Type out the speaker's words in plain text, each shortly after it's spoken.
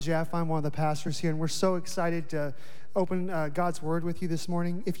Jeff. I'm one of the pastors here, and we're so excited to open God's Word with you this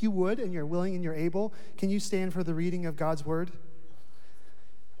morning. If you would, and you're willing and you're able, can you stand for the reading of God's Word?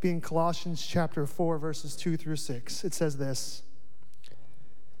 Being Colossians chapter 4, verses 2 through 6. It says this: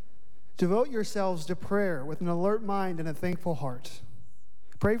 Devote yourselves to prayer with an alert mind and a thankful heart.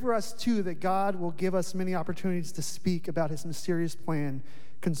 Pray for us, too, that God will give us many opportunities to speak about his mysterious plan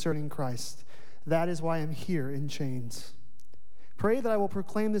concerning Christ. That is why I'm here in chains. Pray that I will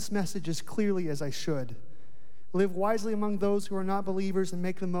proclaim this message as clearly as I should. Live wisely among those who are not believers and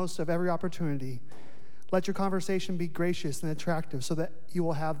make the most of every opportunity. Let your conversation be gracious and attractive so that you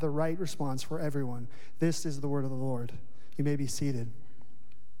will have the right response for everyone. This is the word of the Lord. You may be seated.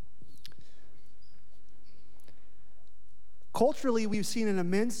 Culturally, we've seen an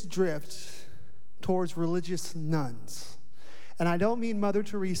immense drift towards religious nuns. And I don't mean Mother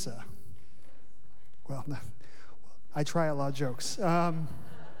Teresa. Well, no. I try a lot of jokes.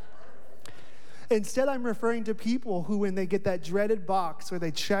 Instead, I'm referring to people who, when they get that dreaded box where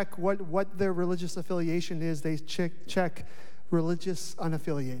they check what their religious affiliation is, they check religious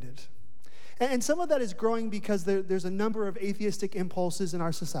unaffiliated. And some of that is growing because there's a number of atheistic impulses in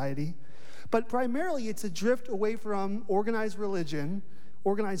our society. But primarily, it's a drift away from organized religion,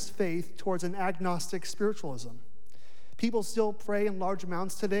 organized faith, towards an agnostic spiritualism. People still pray in large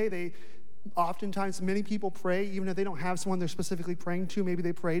amounts today. Oftentimes, many people pray, even if they don't have someone they're specifically praying to. Maybe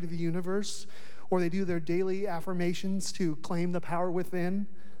they pray to the universe, or they do their daily affirmations to claim the power within.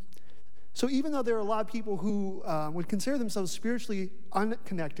 So even though there are a lot of people who would consider themselves spiritually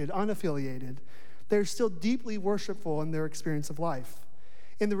unconnected, unaffiliated, they're still deeply worshipful in their experience of life.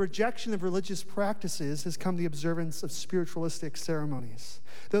 In the rejection of religious practices has come the observance of spiritualistic ceremonies.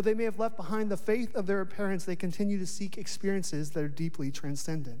 Though they may have left behind the faith of their parents, they continue to seek experiences that are deeply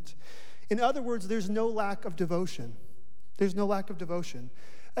transcendent. In other words, there's no lack of devotion. There's no lack of devotion.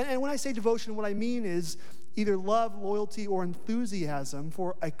 And when I say devotion, what I mean is either love, loyalty, or enthusiasm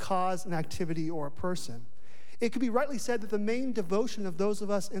for a cause, an activity, or a person. It could be rightly said that the main devotion of those of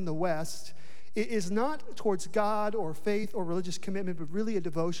us in the West is not towards God or faith or religious commitment, but really a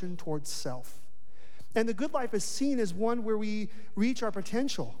devotion towards self. And the good life is seen as one where we reach our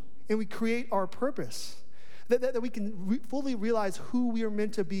potential and we create our purpose. That we can fully realize who we are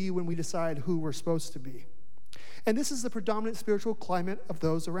meant to be when we decide who we're supposed to be. And this is the predominant spiritual climate of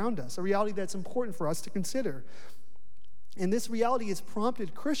those around us, a reality that's important for us to consider. And this reality has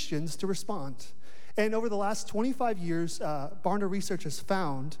prompted Christians to respond. And over the last 25 years, Barna research has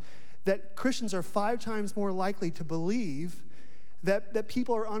found that Christians are 5 times more likely to believe that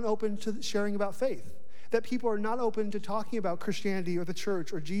people are unopen to sharing about faith. That people are not open to talking about Christianity or the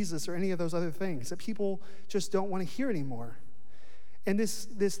church or Jesus or any of those other things, that people just don't want to hear anymore. And this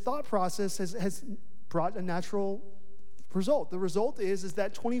thought process has brought a natural result. The result is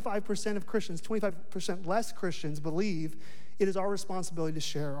that 25% of Christians, 25% less Christians believe it is our responsibility to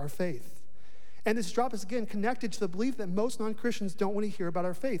share our faith. And this drop is, again, connected to the belief that most non-Christians don't want to hear about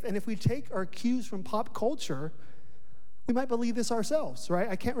our faith. And if we take our cues from pop culture, we might believe this ourselves, right?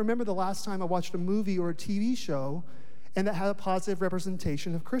 I can't remember the last time I watched a movie or a TV show and that had a positive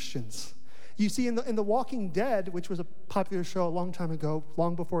representation of Christians. You see, in The Walking Dead, which was a popular show a long time ago,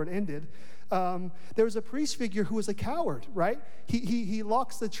 long before it ended, there was a priest figure who was a coward, right? He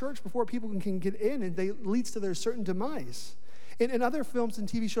locks the church before people can get in, and it leads to their certain demise. In other films and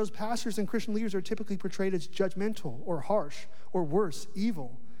TV shows, pastors and Christian leaders are typically portrayed as judgmental or harsh or worse,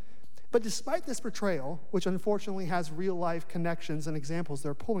 evil. But despite this portrayal, which unfortunately has real-life connections and examples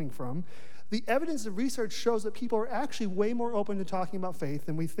they're pulling from, the evidence of research shows that people are actually way more open to talking about faith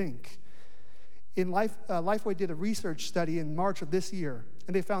than we think. Lifeway did a research study in March of this year,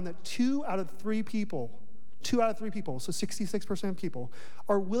 and they found that 2 out of 3 people, so 66% of people,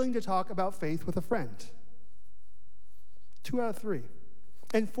 are willing to talk about faith with a friend. 2 out of 3.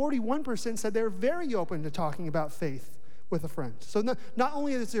 And 41% said they're very open to talking about faith with a friend. So not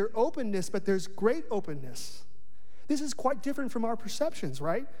only is there openness, but there's great openness. This is quite different from our perceptions,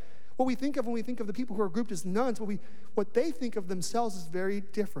 right? What we think of when we think of the people who are grouped as nuns, what they think of themselves is very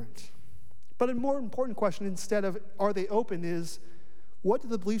different. But a more important question, instead of are they open, is what do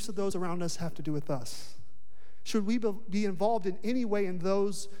the beliefs of those around us have to do with us? Should we be involved in any way in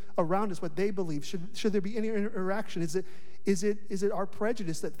those around us, what they believe? Should there be any interaction? Is it our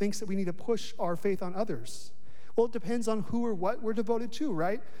prejudice that thinks that we need to push our faith on others? Well, it depends on who or what we're devoted to,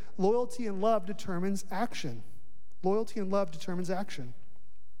 right? Loyalty and love determines action. Loyalty and love determines action.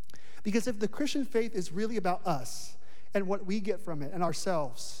 Because if the Christian faith is really about us and what we get from it and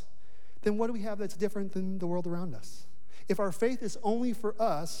ourselves, then what do we have that's different than the world around us? If our faith is only for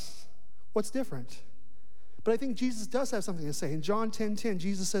us, what's different? But I think Jesus does have something to say. In John 10:10,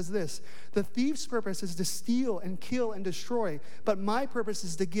 Jesus says this, "The thief's purpose is to steal and kill and destroy, but my purpose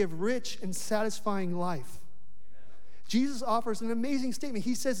is to give rich and satisfying life." Jesus offers an amazing statement.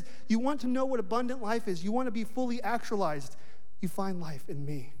 He says, you want to know what abundant life is, you want to be fully actualized, you find life in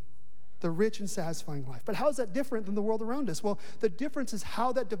me, the rich and satisfying life. But how is that different than the world around us? Well, the difference is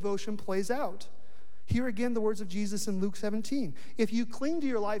how that devotion plays out. Here again, the words of Jesus in Luke 17. If you cling to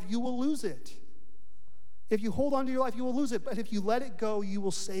your life, you will lose it. If you hold on to your life, you will lose it. But if you let it go, you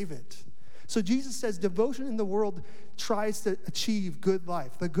will save it. So Jesus says devotion in the world tries to achieve good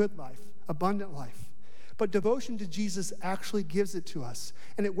life, the good life, abundant life. But devotion to Jesus actually gives it to us.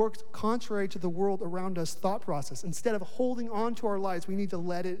 And it works contrary to the world around us thought process. Instead of holding on to our lives, we need to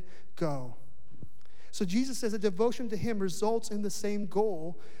let it go. So Jesus says that devotion to him results in the same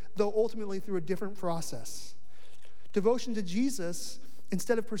goal, though ultimately through a different process. Devotion to Jesus,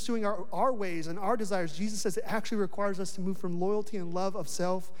 instead of pursuing our ways and our desires, Jesus says it actually requires us to move from loyalty and love of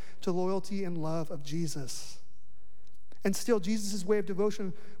self to loyalty and love of Jesus. And still, Jesus' way of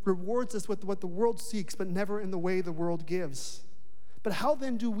devotion rewards us with what the world seeks, but never in the way the world gives. But how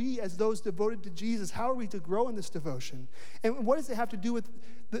then do we, as those devoted to Jesus, how are we to grow in this devotion? And what does it have to do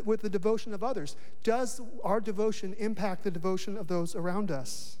with the devotion of others? Does our devotion impact the devotion of those around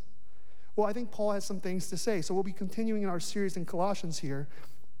us? Well, I think Paul has some things to say. So we'll be continuing in our series in Colossians here.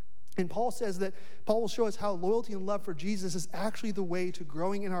 And Paul will show us how loyalty and love for Jesus is actually the way to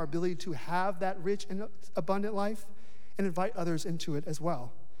growing in our ability to have that rich and abundant life and invite others into it as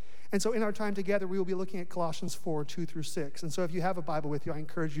well. And so in our time together, we will be looking at Colossians 4:2-6. And so if you have a Bible with you, I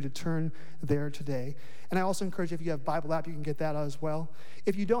encourage you to turn there today. And I also encourage you, if you have a Bible app, you can get that out as well.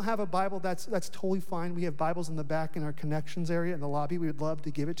 If you don't have a Bible, that's totally fine. We have Bibles in the back in our connections area in the lobby. We would love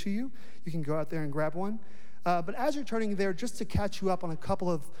to give it to you. You can go out there and grab one. But as you're turning there, just to catch you up on a couple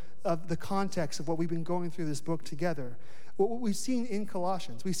of the context of what we've been going through this book together, what we've seen in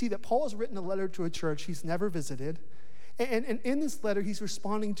Colossians, we see that Paul has written a letter to a church he's never visited. And in this letter, he's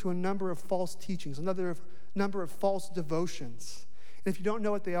responding to a number of false teachings, another number of false devotions. And if you don't know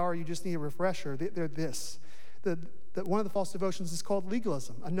what they are, you just need a refresher. They're this. One of the false devotions is called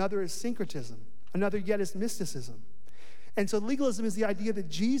legalism. Another is syncretism. Another yet is mysticism. And so legalism is the idea that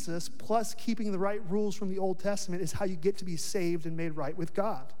Jesus, plus keeping the right rules from the Old Testament, is how you get to be saved and made right with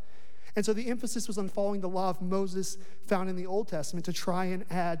God. And so the emphasis was on following the law of Moses found in the Old Testament to try and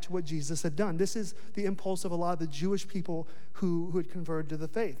add to what Jesus had done. This is the impulse of a lot of the Jewish people who had converted to the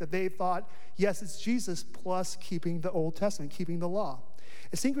faith, that they thought, yes, it's Jesus plus keeping the Old Testament, keeping the law.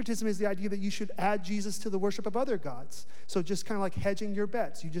 And syncretism is the idea that you should add Jesus to the worship of other gods. So just kind of like hedging your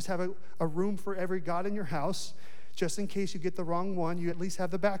bets. You just have a room for every god in your house. Just in case you get the wrong one, you at least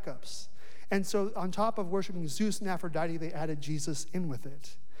have the backups. And so on top of worshiping Zeus and Aphrodite, they added Jesus in with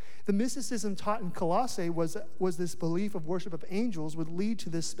it. The mysticism taught in Colossae was this belief of worship of angels would lead to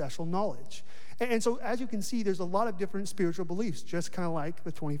this special knowledge. And so as you can see, there's a lot of different spiritual beliefs, just kind of like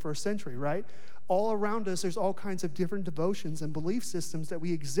the 21st century, right? All around us, there's all kinds of different devotions and belief systems that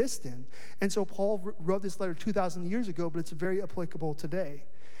we exist in. And so Paul wrote this letter 2,000 years ago, but it's very applicable today.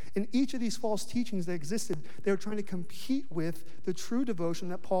 In each of these false teachings that existed, they were trying to compete with the true devotion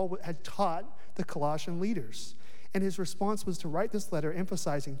that Paul had taught the Colossian leaders. And his response was to write this letter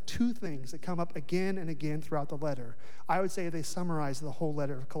emphasizing two things that come up again and again throughout the letter. I would say they summarize the whole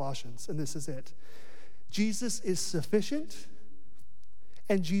letter of Colossians, and this is it. Jesus is sufficient,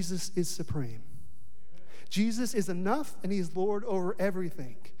 and Jesus is supreme. Jesus is enough, and he is Lord over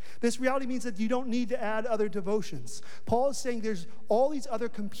everything. This reality means that you don't need to add other devotions. Paul is saying there's all these other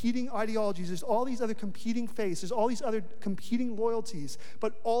competing ideologies, there's all these other competing faiths, there's all these other competing loyalties,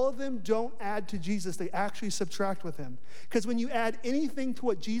 but all of them don't add to Jesus. They actually subtract with him. Because when you add anything to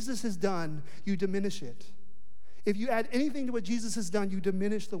what Jesus has done, you diminish it. If you add anything to what Jesus has done, you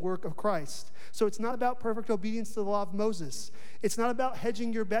diminish the work of Christ. So it's not about perfect obedience to the law of Moses. It's not about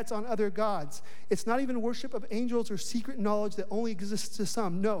hedging your bets on other gods. It's not even worship of angels or secret knowledge that only exists to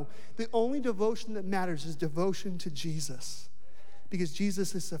some. No, the only devotion that matters is devotion to Jesus. Because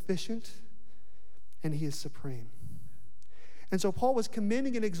Jesus is sufficient and he is supreme. And so Paul was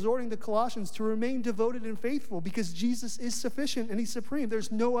commending and exhorting the Colossians to remain devoted and faithful because Jesus is sufficient and he's supreme.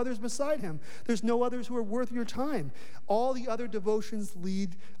 There's no others beside him. There's no others who are worth your time. All the other devotions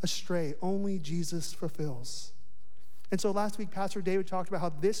lead astray. Only Jesus fulfills. And so last week, Pastor David talked about how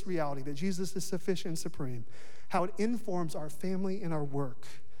this reality, that Jesus is sufficient and supreme, how it informs our family and our work,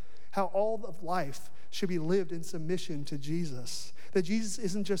 how all of life should be lived in submission to Jesus. That Jesus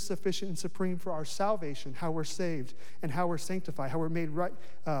isn't just sufficient and supreme for our salvation, how we're saved and how we're sanctified, how we're made right,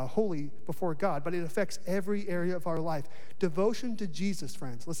 holy before God, but it affects every area of our life. Devotion to Jesus,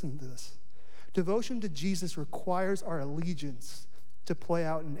 friends, listen to this. Devotion to Jesus requires our allegiance to play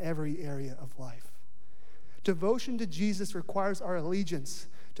out in every area of life. Devotion to Jesus requires our allegiance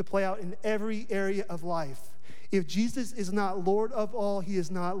to play out in every area of life. If Jesus is not Lord of all, he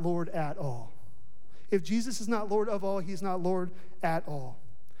is not Lord at all. If Jesus is not Lord of all, he is not Lord at all.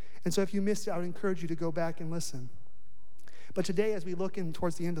 And so if you missed it, I would encourage you to go back and listen. But today, as we look in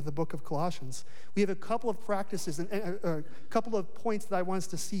towards the end of the book of Colossians, we have a couple of practices and a couple of points that I want us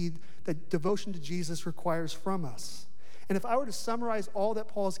to see that devotion to Jesus requires from us. And if I were to summarize all that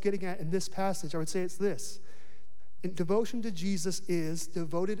Paul is getting at in this passage, I would say it's this. Devotion to Jesus is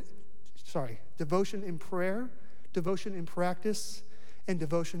devotion in prayer, devotion in practice, and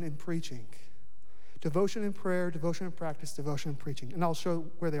devotion in preaching. Devotion in prayer, devotion in practice, devotion in preaching. And I'll show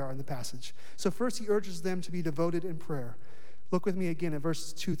where they are in the passage. So first, he urges them to be devoted in prayer. Look with me again at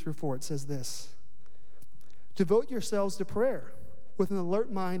verses 2 through 4. It says this. Devote yourselves to prayer with an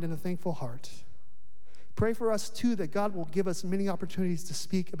alert mind and a thankful heart. Pray for us, too, that God will give us many opportunities to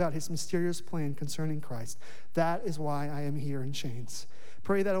speak about his mysterious plan concerning Christ. That is why I am here in chains.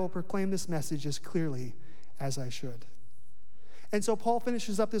 Pray that I will proclaim this message as clearly as I should. And so Paul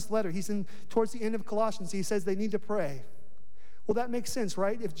finishes up this letter. He's towards the end of Colossians. He says they need to pray. Well, that makes sense,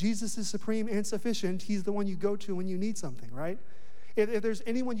 right? If Jesus is supreme and sufficient, he's the one you go to when you need something, right? If there's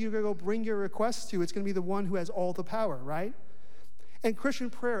anyone you're going to go bring your requests to, it's going to be the one who has all the power, right? And Christian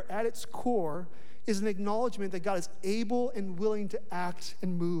prayer, at its core, is an acknowledgement that God is able and willing to act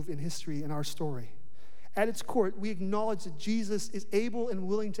and move in history in our story. At its core, we acknowledge that Jesus is able and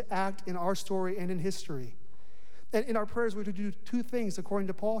willing to act in our story and in history. And in our prayers, we're to do two things according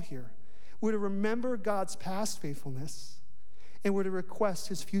to Paul here. We're to remember God's past faithfulness, and we're to request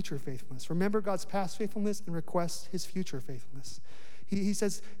his future faithfulness. Remember God's past faithfulness and request his future faithfulness. He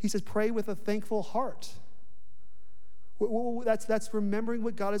says, pray with a thankful heart. That's remembering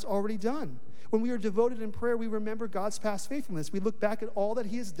what God has already done. When we are devoted in prayer, we remember God's past faithfulness. We look back at all that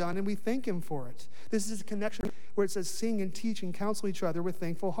he has done and we thank him for it. This is a connection where it says sing and teach and counsel each other with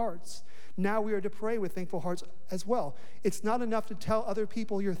thankful hearts. Now we are to pray with thankful hearts as well. It's not enough to tell other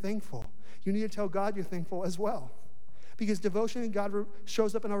people you're thankful. You need to tell God you're thankful as well. Because devotion to God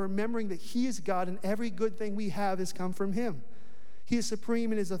shows up in our remembering that he is God and every good thing we have has come from him. He is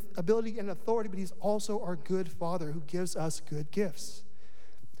supreme in his ability and authority, but he's also our good Father who gives us good gifts.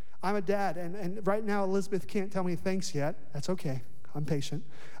 I'm a dad, and right now Elizabeth can't tell me thanks yet. That's okay. I'm patient.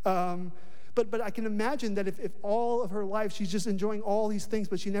 But I can imagine that if all of her life she's just enjoying all these things,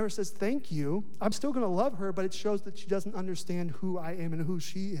 but she never says thank you, I'm still going to love her, but it shows that she doesn't understand who I am and who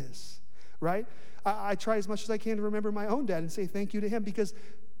she is, right? I try as much as I can to remember my own dad and say thank you to him because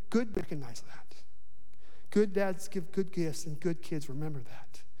good recognize that. Good dads give good gifts, and good kids remember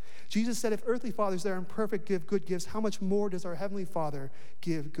that. Jesus said, if earthly fathers that are imperfect give good gifts, how much more does our heavenly Father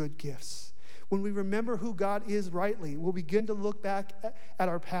give good gifts? When we remember who God is rightly, we'll begin to look back at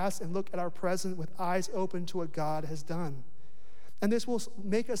our past and look at our present with eyes open to what God has done. And this will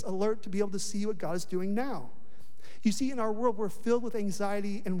make us alert to be able to see what God is doing now. You see, in our world, we're filled with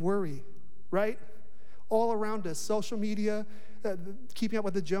anxiety and worry, right? All around us, social media, keeping up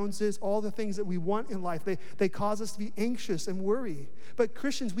with the Joneses, all the things that we want in life, they cause us to be anxious and worry. But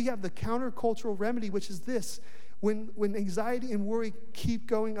Christians, we have the countercultural remedy, which is this. When anxiety and worry keep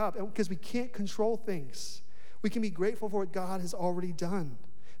going up, because we can't control things, we can be grateful for what God has already done.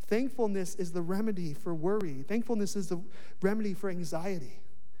 Thankfulness is the remedy for worry. Thankfulness is the remedy for anxiety.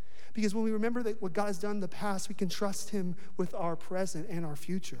 Because when we remember that what God has done in the past, we can trust him with our present and our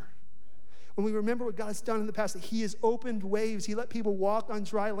future. When we remember what God has done in the past, that he has opened waves. He let people walk on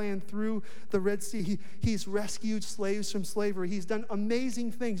dry land through the Red Sea. He's rescued slaves from slavery. He's done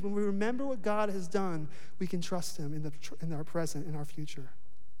amazing things. When we remember what God has done, we can trust him in our present and our future.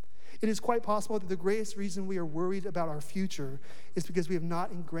 It is quite possible that the greatest reason we are worried about our future is because we have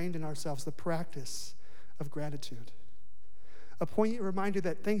not ingrained in ourselves the practice of gratitude. A poignant reminder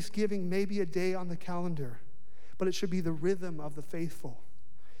that Thanksgiving may be a day on the calendar, but it should be the rhythm of the faithful.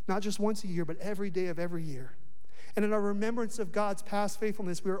 Not just once a year, but every day of every year. And in our remembrance of God's past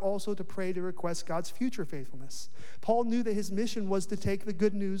faithfulness, we are also to pray to request God's future faithfulness. Paul knew that his mission was to take the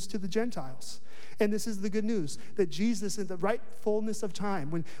good news to the Gentiles. And this is the good news, that Jesus, in the right fullness of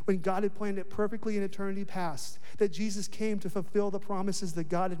time, when God had planned it perfectly in eternity past, that Jesus came to fulfill the promises that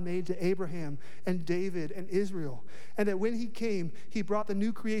God had made to Abraham and David and Israel. And that when he came, he brought the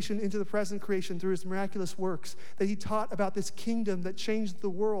new creation into the present creation through his miraculous works, that he taught about this kingdom that changed the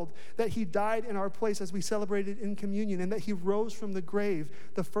world, that he died in our place as we celebrated in communion, and that he rose from the grave,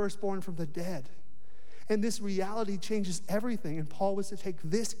 the firstborn from the dead. And this reality changes everything, and Paul was to take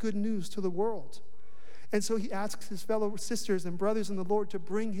this good news to the world. And so he asks his fellow sisters and brothers in the Lord to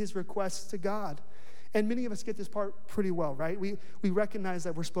bring his requests to God. And many of us get this part pretty well, right? We recognize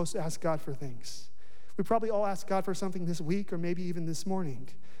that we're supposed to ask God for things. We probably all asked God for something this week or maybe even this morning.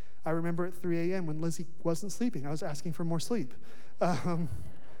 I remember at 3 a.m. when Lizzie wasn't sleeping. I was asking for more sleep. And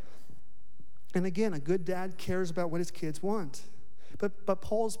again, a good dad cares about what his kids want. But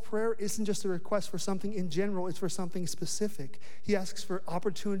Paul's prayer isn't just a request for something in general, it's for something specific. He asks for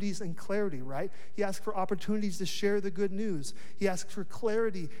opportunities and clarity, right? He asks for opportunities to share the good news. He asks for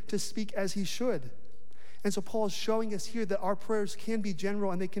clarity to speak as he should. And so Paul is showing us here that our prayers can be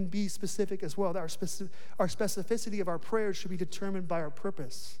general and they can be specific as well. That our specificity of our prayers should be determined by our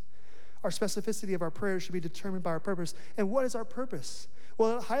purpose. Our specificity of our prayers should be determined by our purpose. And what is our purpose?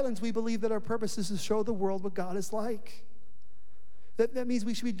 Well, at Highlands, we believe that our purpose is to show the world what God is like. That means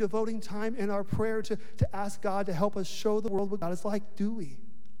we should be devoting time in our prayer to ask God to help us show the world what God is like. Do we?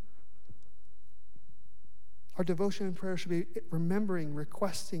 Our devotion and prayer should be remembering,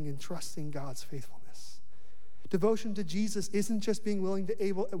 requesting, and trusting God's faithfulness. Devotion to Jesus isn't just being willing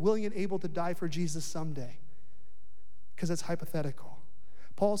and able to die for Jesus someday, because that's hypothetical.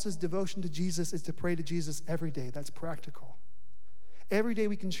 Paul says devotion to Jesus is to pray to Jesus every day. That's practical. Every day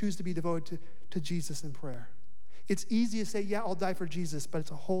we can choose to be devoted to Jesus in prayer. It's easy to say, yeah, I'll die for Jesus, but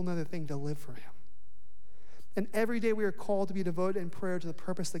it's a whole other thing to live for him. And every day we are called to be devoted in prayer to the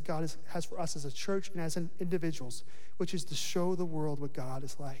purpose that God has for us as a church and as individuals, which is to show the world what God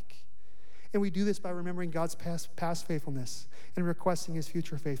is like. And we do this by remembering God's past faithfulness and requesting his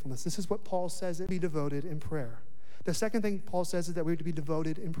future faithfulness. This is what Paul says, to be devoted in prayer. The second thing Paul says is that we have to be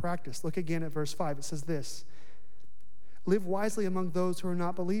devoted in practice. Look again at verse 5. It says this: live wisely among those who are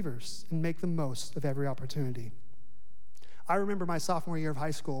not believers and make the most of every opportunity. I remember my sophomore year of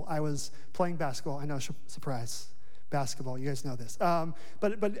high school, I was playing basketball. I know, surprise, basketball. You guys know this.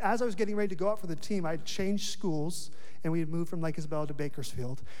 But as I was getting ready to go out for the team, I changed schools, and we had moved from Lake Isabella to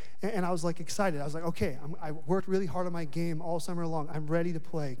Bakersfield. And I was like excited. I was like, okay, I worked really hard on my game all summer long. I'm ready to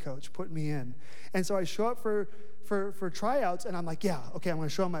play, coach. Put me in. And so I show up for tryouts, and I'm like, yeah, okay, I'm going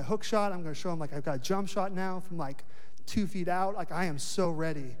to show him my hook shot. I'm going to show him, like, I've got a jump shot now from, like, 2 feet out. Like, I am so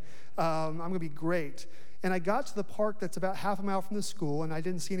ready. I'm going to be great. And I got to the park that's about half a mile from the school, and I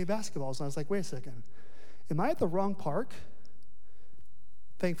didn't see any basketballs. And I was like, wait a second. Am I at the wrong park?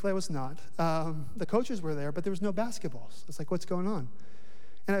 Thankfully, I was not. The coaches were there, but there was no basketballs. I was like, what's going on?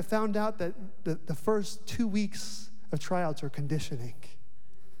 And I found out that the first 2 weeks of tryouts are conditioning.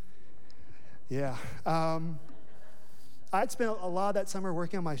 Yeah. I'd spent a lot of that summer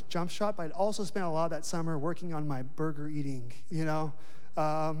working on my jump shot, but I'd also spent a lot of that summer working on my burger eating, you know.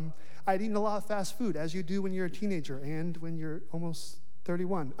 I'd eaten a lot of fast food, as you do when you're a teenager and when you're almost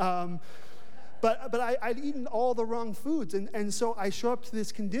 31. But I'd eaten all the wrong foods, and so I show up to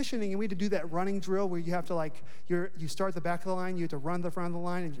this conditioning, and we had to do that running drill where you have to, like, you start at the back of the line, you have to run the front of the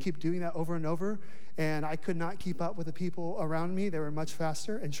line, and you keep doing that over and over, and I could not keep up with the people around me. They were much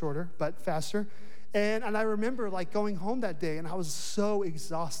faster and shorter, but faster. And I remember, like, going home that day, and I was so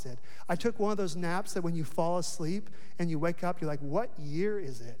exhausted. I took one of those naps that when you fall asleep and you wake up, you're like, what year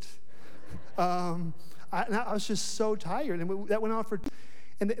is it? I was just so tired, and that went on for...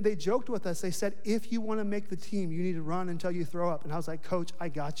 And they joked with us. They said, if you want to make the team, you need to run until you throw up. And I was like, Coach, I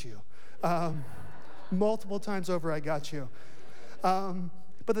got you. Multiple times over, I got you.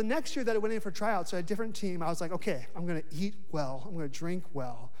 But the next year that I went in for tryouts, so a different team, I was like, okay, I'm going to eat well. I'm going to drink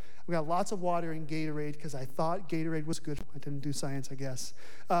well. We got lots of water and Gatorade because I thought Gatorade was good. I didn't do science, I guess.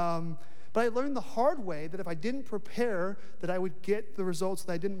 But I learned the hard way that if I didn't prepare, that I would get the results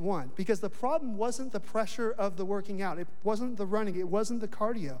that I didn't want. Because the problem wasn't the pressure of the working out. It wasn't the running. It wasn't the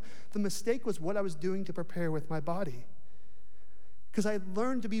cardio. The mistake was what I was doing to prepare with my body. Because I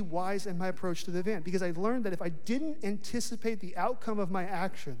learned to be wise in my approach to the event. Because I learned that if I didn't anticipate the outcome of my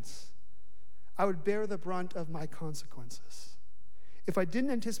actions, I would bear the brunt of my consequences. If I didn't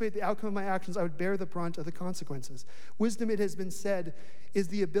anticipate the outcome of my actions, I would bear the brunt of the consequences. Wisdom, it has been said, is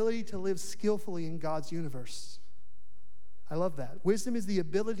the ability to live skillfully in God's universe. I love that. Wisdom is the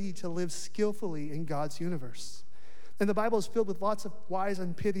ability to live skillfully in God's universe. And the Bible is filled with lots of wise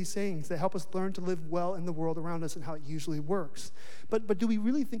and pithy sayings that help us learn to live well in the world around us and how it usually works. But do we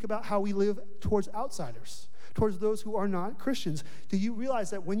really think about how we live towards outsiders, towards those who are not Christians? Do you realize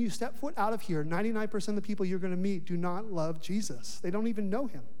that when you step foot out of here, 99% of the people you're going to meet do not love Jesus? They don't even know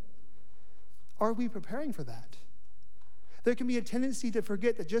him. Are we preparing for that? There can be a tendency to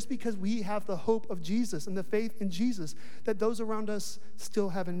forget that just because we have the hope of Jesus and the faith in Jesus, that those around us still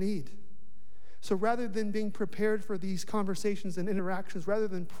have a need. So rather than being prepared for these conversations and interactions, rather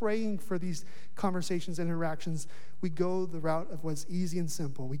than praying for these conversations and interactions, we go the route of what's easy and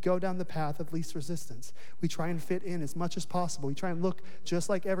simple. We go down the path of least resistance. We try and fit in as much as possible. We try and look just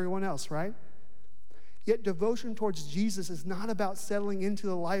like everyone else, right? Yet devotion towards Jesus is not about settling into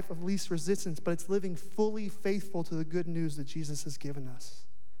the life of least resistance, but it's living fully faithful to the good news that Jesus has given us.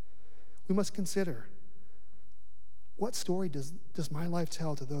 We must consider, what story does my life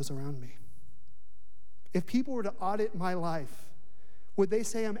tell to those around me? If people were to audit my life, would they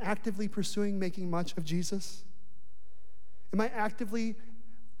say I'm actively pursuing making much of Jesus? Am I actively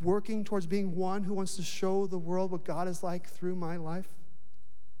working towards being one who wants to show the world what God is like through my life?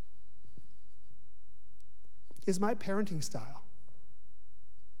 Is my parenting style,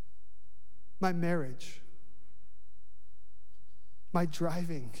 my marriage, my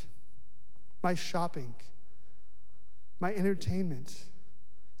driving, my shopping, my entertainment,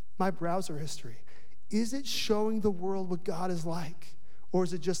 my browser history, is it showing the world what God is like, or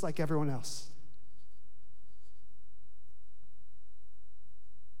is it just like everyone else?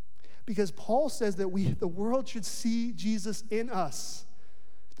 Because Paul says that the world should see Jesus in us,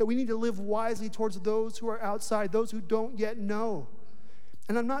 that we need to live wisely towards those who are outside, those who don't yet know.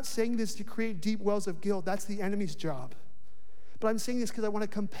 And I'm not saying this to create deep wells of guilt. That's the enemy's job. But I'm saying this because I want to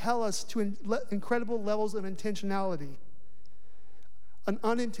compel us to incredible levels of intentionality. An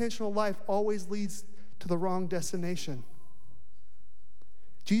unintentional life always leads to the wrong destination.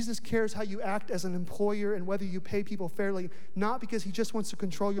 Jesus cares how you act as an employer and whether you pay people fairly, not because he just wants to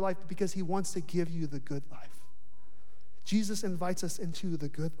control your life, but because he wants to give you the good life. Jesus invites us into the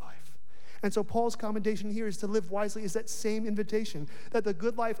good life. And so Paul's commendation here is to live wisely is that same invitation, that the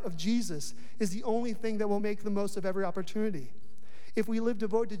good life of Jesus is the only thing that will make the most of every opportunity. If we live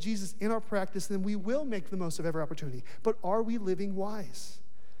devoted to Jesus in our practice, then we will make the most of every opportunity. But are we living wise?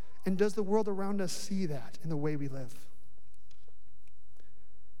 And does the world around us see that in the way we live?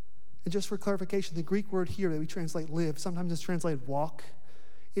 And just for clarification, the Greek word here that we translate live, sometimes it's translated walk.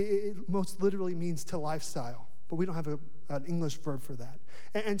 It most literally means to lifestyle, but we don't have an English verb for that.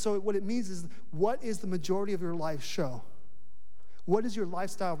 And so what it means is, what is the majority of your life show? What does your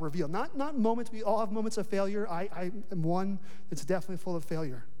lifestyle reveal? Not moments, we all have moments of failure. I am one that's definitely full of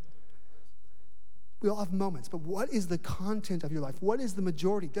failure. We all have moments, but what is the content of your life? What is the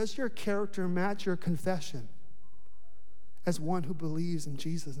majority? Does your character match your confession as one who believes in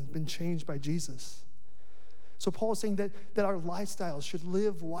Jesus and has been changed by Jesus? So Paul is saying that our lifestyles should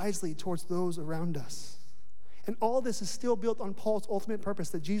live wisely towards those around us. And all this is still built on Paul's ultimate purpose,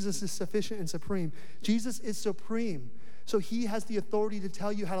 that Jesus is sufficient and supreme. Jesus is supreme, so he has the authority to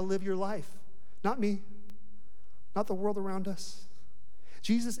tell you how to live your life. Not me, not the world around us.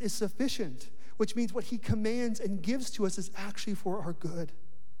 Jesus is sufficient, which means what he commands and gives to us is actually for our good.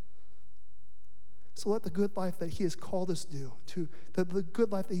 So let the good life that he has called us the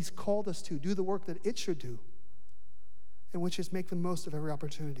good life that he's called us to, do the work that it should do, and which is make the most of every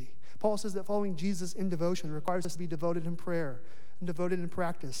opportunity. Paul says that following Jesus in devotion requires us to be devoted in prayer, and devoted in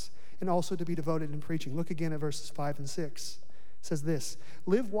practice, and also to be devoted in preaching. Look again at verses 5 and 6. It says this: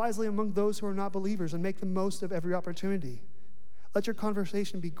 live wisely among those who are not believers and make the most of every opportunity. Let your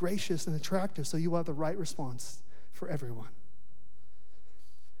conversation be gracious and attractive so you will have the right response for everyone.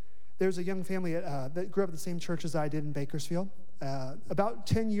 There's a young family that grew up at the same church as I did in Bakersfield. About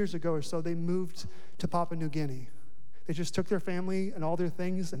 10 years ago or so, they moved to Papua New Guinea. They just took their family and all their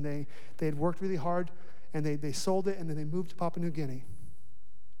things, and they had worked really hard, and they sold it, and then they moved to Papua New Guinea.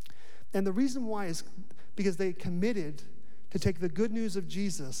 And the reason why is because they committed to take the good news of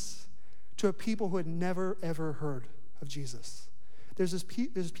Jesus to a people who had never, ever heard of Jesus. There's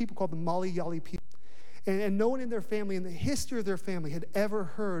this people called the Malayali people. And no one in their family, in the history of their family, had ever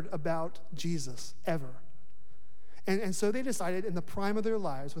heard about Jesus, ever. And so they decided in the prime of their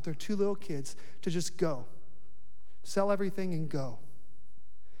lives with their 2 little kids to just go. Sell everything and go.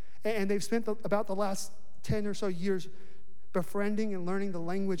 And they've spent about the last 10 or so years befriending and learning the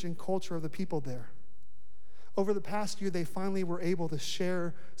language and culture of the people there. Over the past year, they finally were able to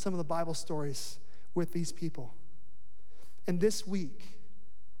share some of the Bible stories with these people. And this week,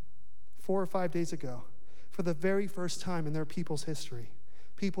 4 or 5 days ago, for the very first time in their people's history,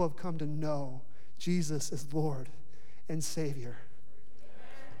 people have come to know Jesus as Lord and Savior.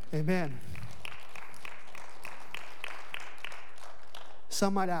 Amen.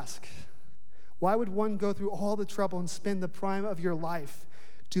 Some might ask, why would one go through all the trouble and spend the prime of your life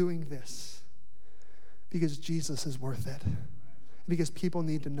doing this? Because Jesus is worth it. Because people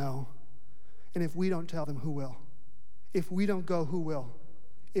need to know. And if we don't tell them, who will? If we don't go, who will?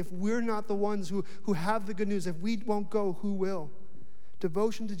 If we're not the ones who have the good news, if we won't go, who will?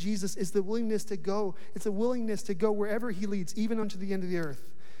 Devotion to Jesus is the willingness to go. It's a willingness to go wherever he leads, even unto the end of the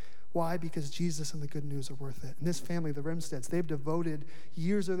earth. Why? Because Jesus and the good news are worth it. And this family, the Rimsteads, they've devoted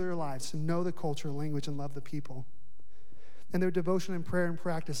years of their lives to know the culture, language, and love the people. And their devotion in prayer and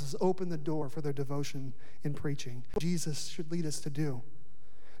practice has opened the door for their devotion in preaching. Jesus should lead us to do.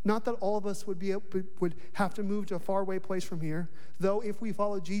 Not that all of us would have to move to a faraway place from here, though if we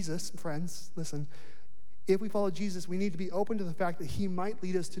follow Jesus, friends, listen, if we follow Jesus, we need to be open to the fact that he might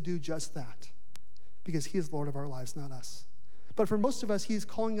lead us to do just that, because he is Lord of our lives, not us. But for most of us, he is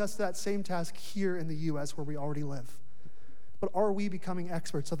calling us to that same task here in the U.S. where we already live. But are we becoming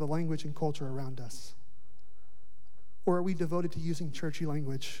experts of the language and culture around us? Or are we devoted to using churchy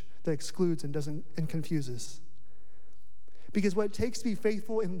language that excludes and confuses? Because what it takes to be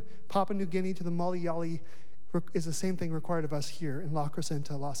faithful in Papua New Guinea to the Malayali is the same thing required of us here in La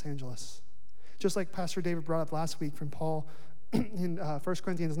Crescenta, Los Angeles. Just like Pastor David brought up last week from Paul in 1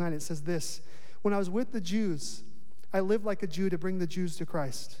 Corinthians 9, it says this: when I was with the Jews, I lived like a Jew to bring the Jews to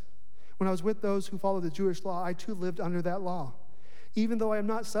Christ. When I was with those who follow the Jewish law, I too lived under that law. Even though I am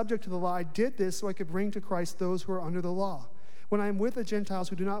not subject to the law, I did this so I could bring to Christ those who are under the law. When I am with the Gentiles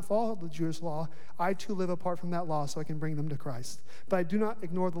who do not follow the Jewish law, I too live apart from that law so I can bring them to Christ. But I do not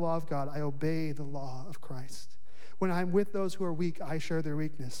ignore the law of God. I obey the law of Christ. When I am with those who are weak, I share their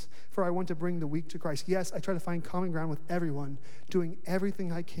weakness, for I want to bring the weak to Christ. Yes, I try to find common ground with everyone, doing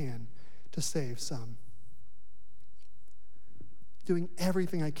everything I can to save some. Doing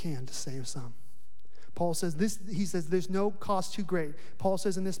everything I can to save some. Paul says this, he says, there's no cost too great. Paul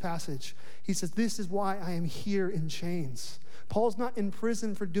says in this passage, he says, this is why I am here in chains. Paul's not in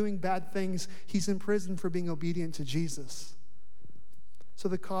prison for doing bad things. He's in prison for being obedient to Jesus. So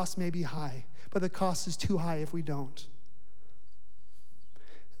the cost may be high, but the cost is too high if we don't.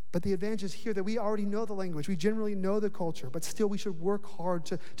 But the advantage is here that we already know the language. We generally know the culture, but still we should work hard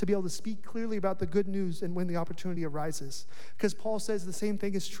to be able to speak clearly about the good news and when the opportunity arises. Because Paul says the same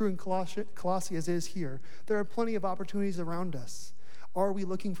thing is true in Colossae as it is here. There are plenty of opportunities around us. Are we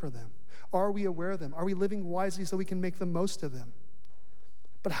looking for them? Are we aware of them? Are we living wisely so we can make the most of them?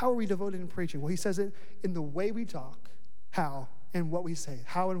 But how are we devoted in preaching? Well, he says it in the way we talk, how, and what we say.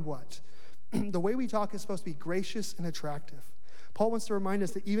 How and what. The way we talk is supposed to be gracious and attractive. Paul wants to remind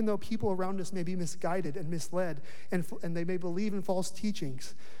us that even though people around us may be misguided and misled, and they may believe in false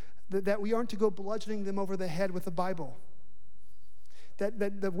teachings, that we aren't to go bludgeoning them over the head with the Bible.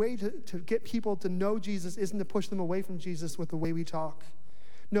 That the way to get people to know Jesus isn't to push them away from Jesus with the way we talk.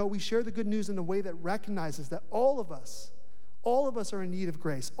 No, we share the good news in a way that recognizes that all of us are in need of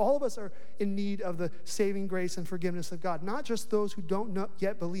grace. All of us are in need of the saving grace and forgiveness of God, not just those who don't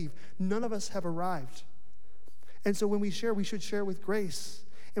yet believe. None of us have arrived. And so when we share, we should share with grace.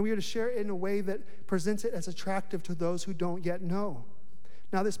 And we are to share it in a way that presents it as attractive to those who don't yet know.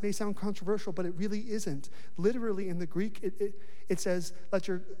 Now, this may sound controversial, but it really isn't. Literally, in the Greek, it says, let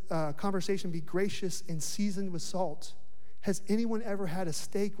your conversation be gracious and seasoned with salt. Has anyone ever had a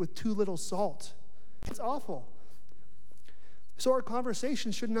steak with too little salt? It's awful. So our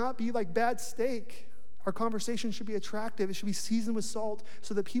conversation should not be like bad steak. Our conversation should be attractive. It should be seasoned with salt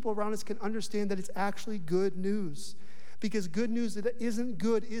so that people around us can understand that it's actually good news. Because good news that isn't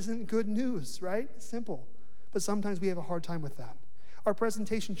good news, right? It's simple. But sometimes we have a hard time with that. Our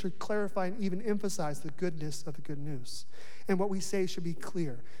presentation should clarify and even emphasize the goodness of the good news. And what we say should be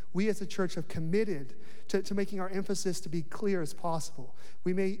clear. We as a church have committed to making our emphasis to be clear as possible.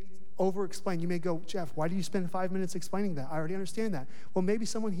 We may over-explain. You may go, Jeff, why do you spend 5 minutes explaining that? I already understand that. Well, maybe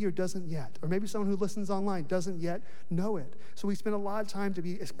someone here doesn't yet, or maybe someone who listens online doesn't yet know it. So we spend a lot of time to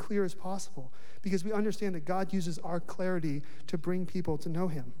be as clear as possible because we understand that God uses our clarity to bring people to know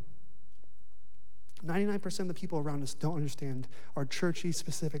him. 99% of the people around us don't understand our churchy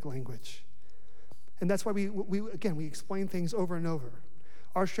specific language. And that's why we explain things over and over.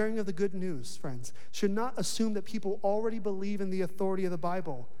 Our sharing of the good news, friends, should not assume that people already believe in the authority of the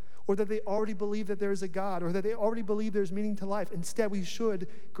Bible, or that they already believe that there is a God, or that they already believe there's meaning to life. Instead, we should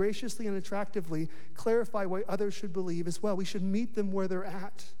graciously and attractively clarify why others should believe as well. We should meet them where they're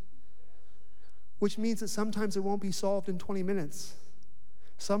at, which means that sometimes it won't be solved in 20 minutes.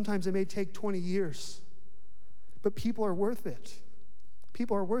 Sometimes it may take 20 years. But people are worth it.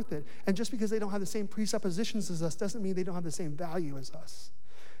 People are worth it. And just because they don't have the same presuppositions as us doesn't mean they don't have the same value as us.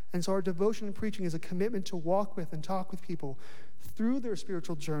 And so our devotion and preaching is a commitment to walk with and talk with people through their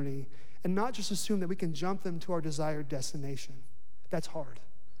spiritual journey and not just assume that we can jump them to our desired destination. That's hard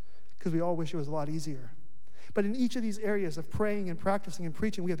because we all wish it was a lot easier. But in each of these areas of praying and practicing and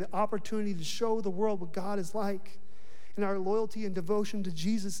preaching, we have the opportunity to show the world what God is like. In our loyalty and devotion to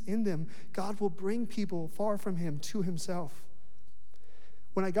Jesus in them, God will bring people far from him to himself.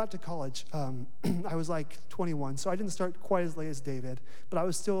 When I got to college, I was like 21, so I didn't start quite as late as David, but I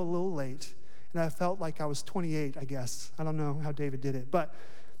was still a little late, and I felt like I was 28, I guess. I don't know how David did it, but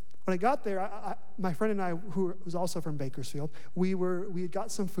when I got there, my friend and I, who was also from Bakersfield, we had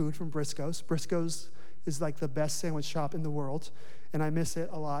got some food from Briscoe's. Briscoe's is like the best sandwich shop in the world, and I miss it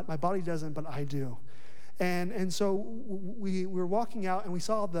a lot. My body doesn't, but I do. And so we were walking out, and we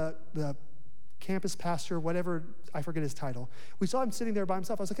saw the campus pastor, whatever, I forget his title. We saw him sitting there by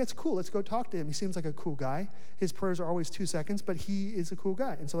himself. I was like, that's cool. Let's go talk to him. He seems like a cool guy. His prayers are always 2 seconds, but he is a cool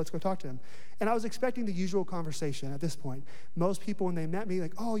guy. And so let's go talk to him. And I was expecting the usual conversation at this point. Most people, when they met me,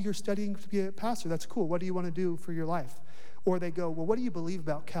 like, oh, you're studying to be a pastor. That's cool. What do you want to do for your life? Or they go, well, what do you believe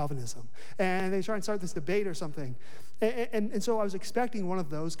about Calvinism? And they try and start this debate or something. And so I was expecting one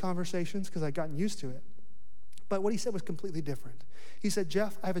of those conversations because I'd gotten used to it. But what he said was completely different. He said,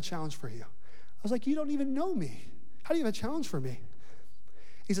 Jeff, I have a challenge for you. I was like, you don't even know me. How do you have a challenge for me?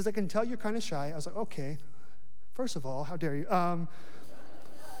 He says, I can tell you're kind of shy. I was like, okay. First of all, how dare you?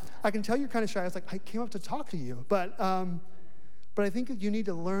 I can tell you're kind of shy. I was like, I came up to talk to you. But I think that what you need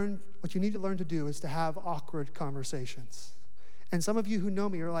to learn to do is to have awkward conversations. And some of you who know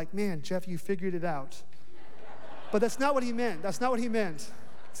me are like, man, Jeff, you figured it out. But that's not what he meant. That's not what he meant.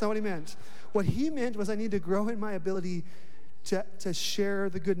 That's not what he meant. What he meant was I need to grow in my ability to share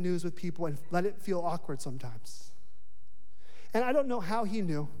the good news with people and let it feel awkward sometimes. And I don't know how he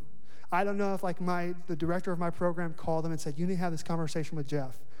knew. I don't know if the director of my program called him and said, you need to have this conversation with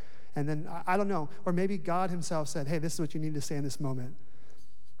Jeff. And then, I don't know, or maybe God himself said, hey, this is what you need to say in this moment.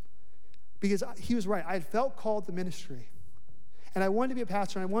 Because he was right. I had felt called to ministry. And I wanted to be a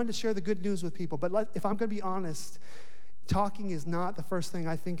pastor, and I wanted to share the good news with people. But if I'm going to be honest, talking is not the first thing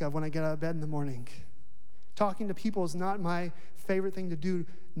I think of when I get out of bed in the morning. Talking to people is not my favorite thing to do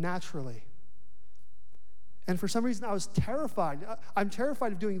naturally. And for some reason, I was terrified. I'm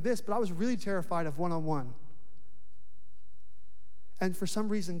terrified of doing this, but I was really terrified of one-on-one. And for some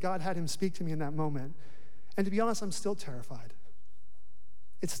reason, God had him speak to me in that moment. And to be honest, I'm still terrified.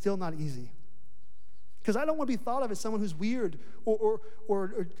 It's still not easy. Because I don't want to be thought of as someone who's weird or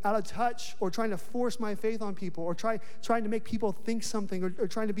out of touch or trying to force my faith on people or trying to make people think something or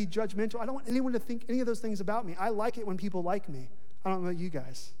trying to be judgmental. I don't want anyone to think any of those things about me. I like it when people like me. I don't know about you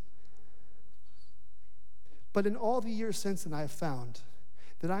guys. But in all the years since then, I have found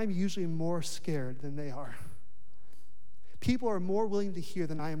that I'm usually more scared than they are. People are more willing to hear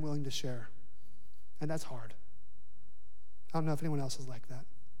than I am willing to share. And that's hard. I don't know if anyone else is like that.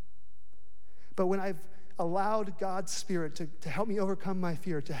 But when I've allowed God's Spirit to help me overcome my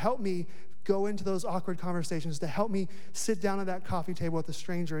fear, to help me go into those awkward conversations, to help me sit down at that coffee table with a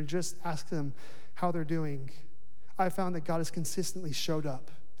stranger and just ask them how they're doing, I found that God has consistently showed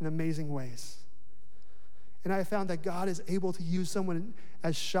up in amazing ways. And I found that God is able to use someone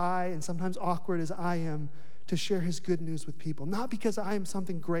as shy and sometimes awkward as I am to share his good news with people. Not because I am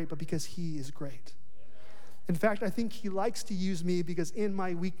something great, but because he is great. In fact, I think he likes to use me because in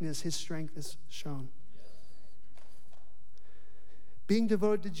my weakness, his strength is shown. Being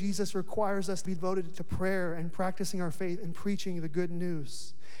devoted to Jesus requires us to be devoted to prayer and practicing our faith and preaching the good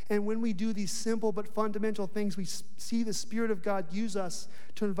news. And when we do these simple but fundamental things, we see the Spirit of God use us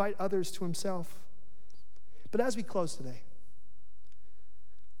to invite others to himself. But as we close today,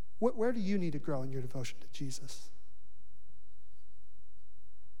 where do you need to grow in your devotion to Jesus?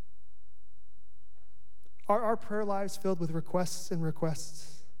 Are our prayer lives filled with requests and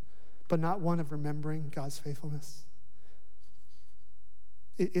requests, but not one of remembering God's faithfulness?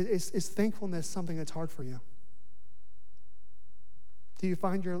 Is thankfulness something that's hard for you? Do you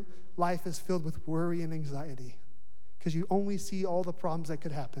find your life is filled with worry and anxiety because you only see all the problems that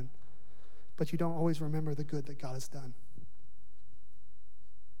could happen, but you don't always remember the good that God has done?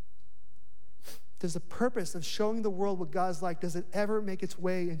 Does the purpose of showing the world what God's like, does it ever make its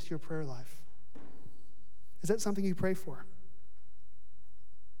way into your prayer life? Is that something you pray for?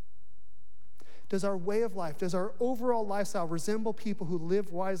 Does our way of life, does our overall lifestyle resemble people who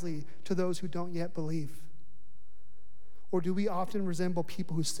live wisely to those who don't yet believe? Or do we often resemble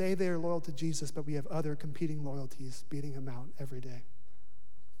people who say they are loyal to Jesus, but we have other competing loyalties beating him out every day?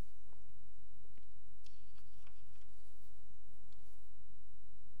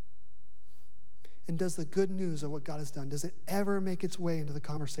 And does the good news of what God has done, does it ever make its way into the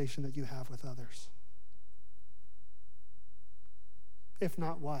conversation that you have with others? If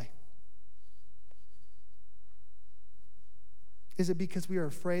not, why? Is it because we are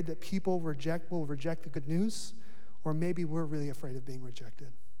afraid that people will reject the good news? Or maybe we're really afraid of being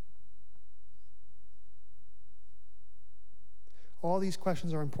rejected? All these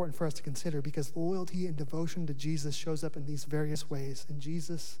questions are important for us to consider because loyalty and devotion to Jesus shows up in these various ways. And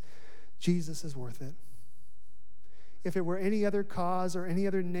Jesus is worth it. If it were any other cause or any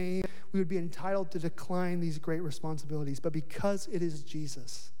other name, we would be entitled to decline these great responsibilities. But because it is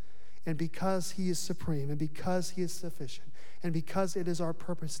Jesus, and because he is supreme, and because he is sufficient, and because it is our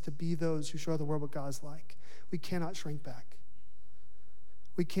purpose to be those who show the world what God is like, we cannot shrink back.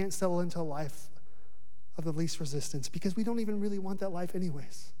 We can't settle into a life of the least resistance because we don't even really want that life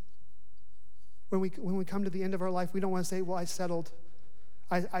anyways. When we come to the end of our life, we don't want to say, well, I settled.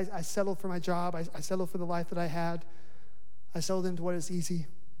 I settled for my job. I settled for the life that I had. I settled into what is easy.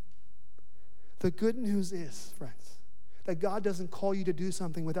 The good news is, friends, that God doesn't call you to do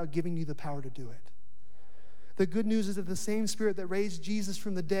something without giving you the power to do it. The good news is that the same Spirit that raised Jesus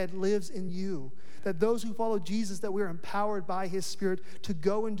from the dead lives in you. That those who follow Jesus, that we're empowered by his Spirit to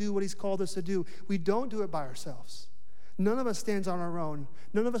go and do what he's called us to do. We don't do it by ourselves. None of us stands on our own.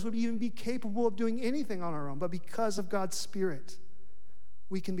 None of us would even be capable of doing anything on our own. But because of God's Spirit,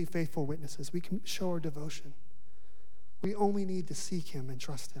 we can be faithful witnesses. We can show our devotion. We only need to seek him and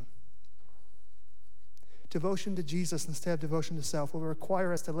trust him. Devotion to Jesus instead of devotion to self will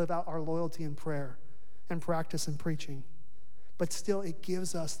require us to live out our loyalty in prayer and practice in preaching. But still, it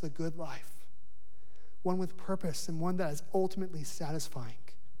gives us the good life, one with purpose and one that is ultimately satisfying.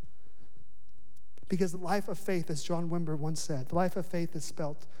 Because the life of faith, as John Wimber once said, the life of faith is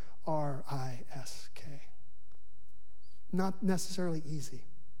spelt R-I-S-K. Not necessarily easy,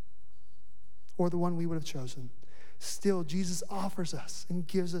 or the one we would have chosen. Still, Jesus offers us and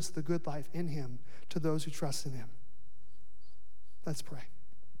gives us the good life in him to those who trust in him. Let's pray.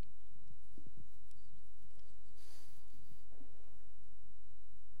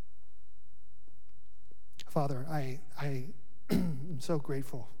 Father, I am so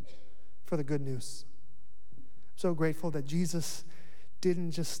grateful for the good news. I'm so grateful that Jesus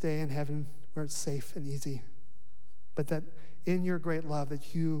didn't just stay in heaven where it's safe and easy, but that in your great love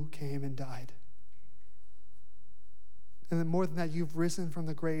that you came and died. And then more than that, you've risen from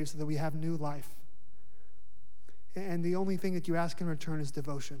the grave so that we have new life. And the only thing that you ask in return is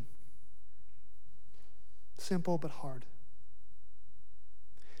devotion. Simple but hard.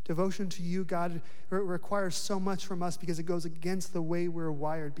 Devotion to you, God, requires so much from us because it goes against the way we're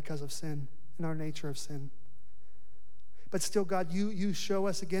wired because of sin and our nature of sin. But still, God, you show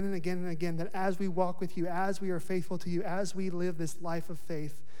us again and again and again that as we walk with you, as we are faithful to you, as we live this life of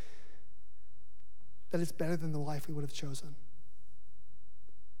faith, that it's better than the life we would have chosen.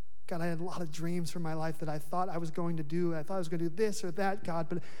 God, I had a lot of dreams for my life that I thought I was going to do. I thought I was going to do this or that, God,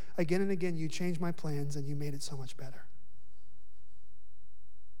 but again and again, you changed my plans and you made it so much better.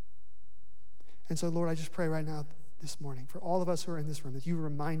 And so, Lord, I just pray right now this morning for all of us who are in this room that you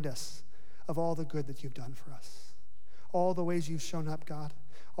remind us of all the good that you've done for us. All the ways you've shown up, God.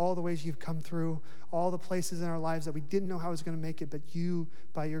 All the ways you've come through. All the places in our lives that we didn't know how I was going to make it, but you,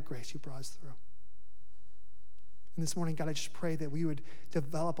 by your grace, you brought us through. And this morning, God, I just pray that we would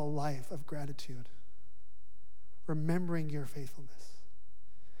develop a life of gratitude, remembering your faithfulness.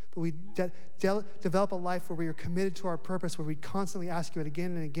 But we develop a life where we are committed to our purpose, where we constantly ask you it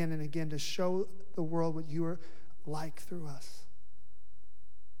again and again and again to show the world what you are like through us.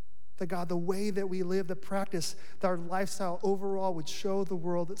 That, God, the way that we live, the practice, that our lifestyle overall would show the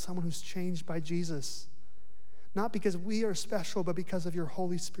world that someone who's changed by Jesus, not because we are special, but because of your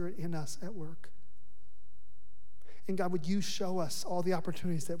Holy Spirit in us at work. And God, would you show us all the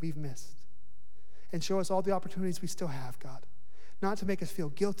opportunities that we've missed and show us all the opportunities we still have, God, not to make us feel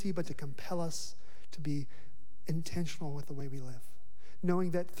guilty, but to compel us to be intentional with the way we live,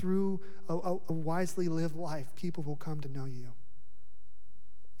 knowing that through a wisely lived life, people will come to know you.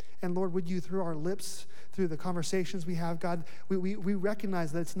 And Lord, would you, through our lips, through the conversations we have, God, we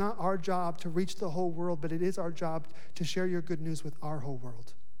recognize that it's not our job to reach the whole world, but it is our job to share your good news with our whole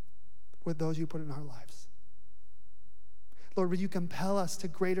world, with those you put in our lives. Lord, would you compel us to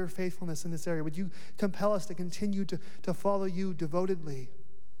greater faithfulness in this area? Would you compel us to continue to follow you devotedly?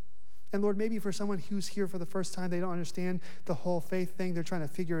 And Lord, maybe for someone who's here for the first time, they don't understand the whole faith thing. They're trying to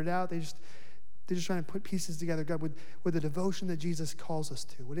figure it out. They're just trying to put pieces together. God, would the devotion that Jesus calls us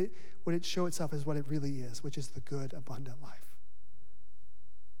to, would it show itself as what it really is, which is the good, abundant life?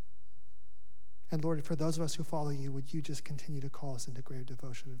 And Lord, for those of us who follow you, would you just continue to call us into greater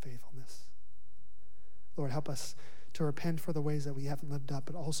devotion and faithfulness? Lord, help us to repent for the ways that we haven't lived up,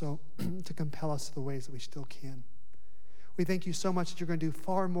 but also to compel us to the ways that we still can. We thank you so much that you're going to do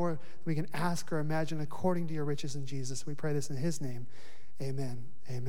far more than we can ask or imagine according to your riches in Jesus. We pray this in his name. Amen. Amen.